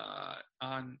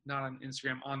not on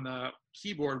Instagram, on the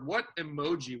keyboard. What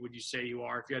emoji would you say you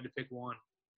are if you had to pick one?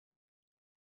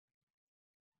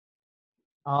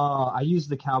 I use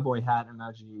the cowboy hat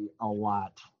emoji a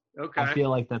lot. Okay. I feel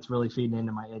like that's really feeding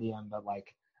into my idiom, but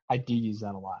like I do use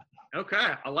that a lot.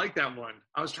 Okay. I like that one.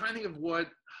 I was trying to think of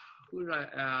who did I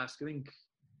ask? I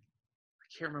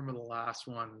can't remember the last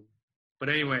one, but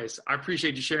anyways, I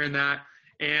appreciate you sharing that.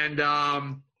 And,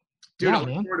 dude, I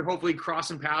look forward to hopefully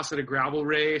crossing paths at a gravel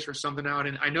race or something out.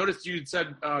 And I noticed you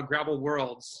said, Gravel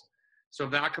Worlds. So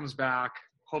if that comes back,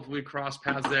 hopefully cross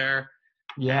paths there.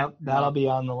 Yeah, that'll be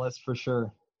on the list for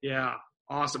sure. Yeah.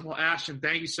 Awesome. Well, Ashton,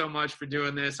 thank you so much for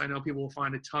doing this. I know people will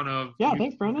find a ton of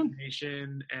thanks, Brendan.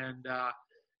 Information, and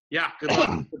good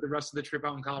luck with the rest of the trip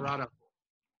out in Colorado.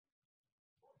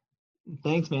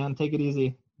 Thanks, man. Take it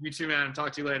easy. You too, man.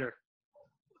 Talk to you later.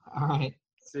 All right.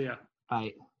 See ya.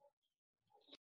 Bye.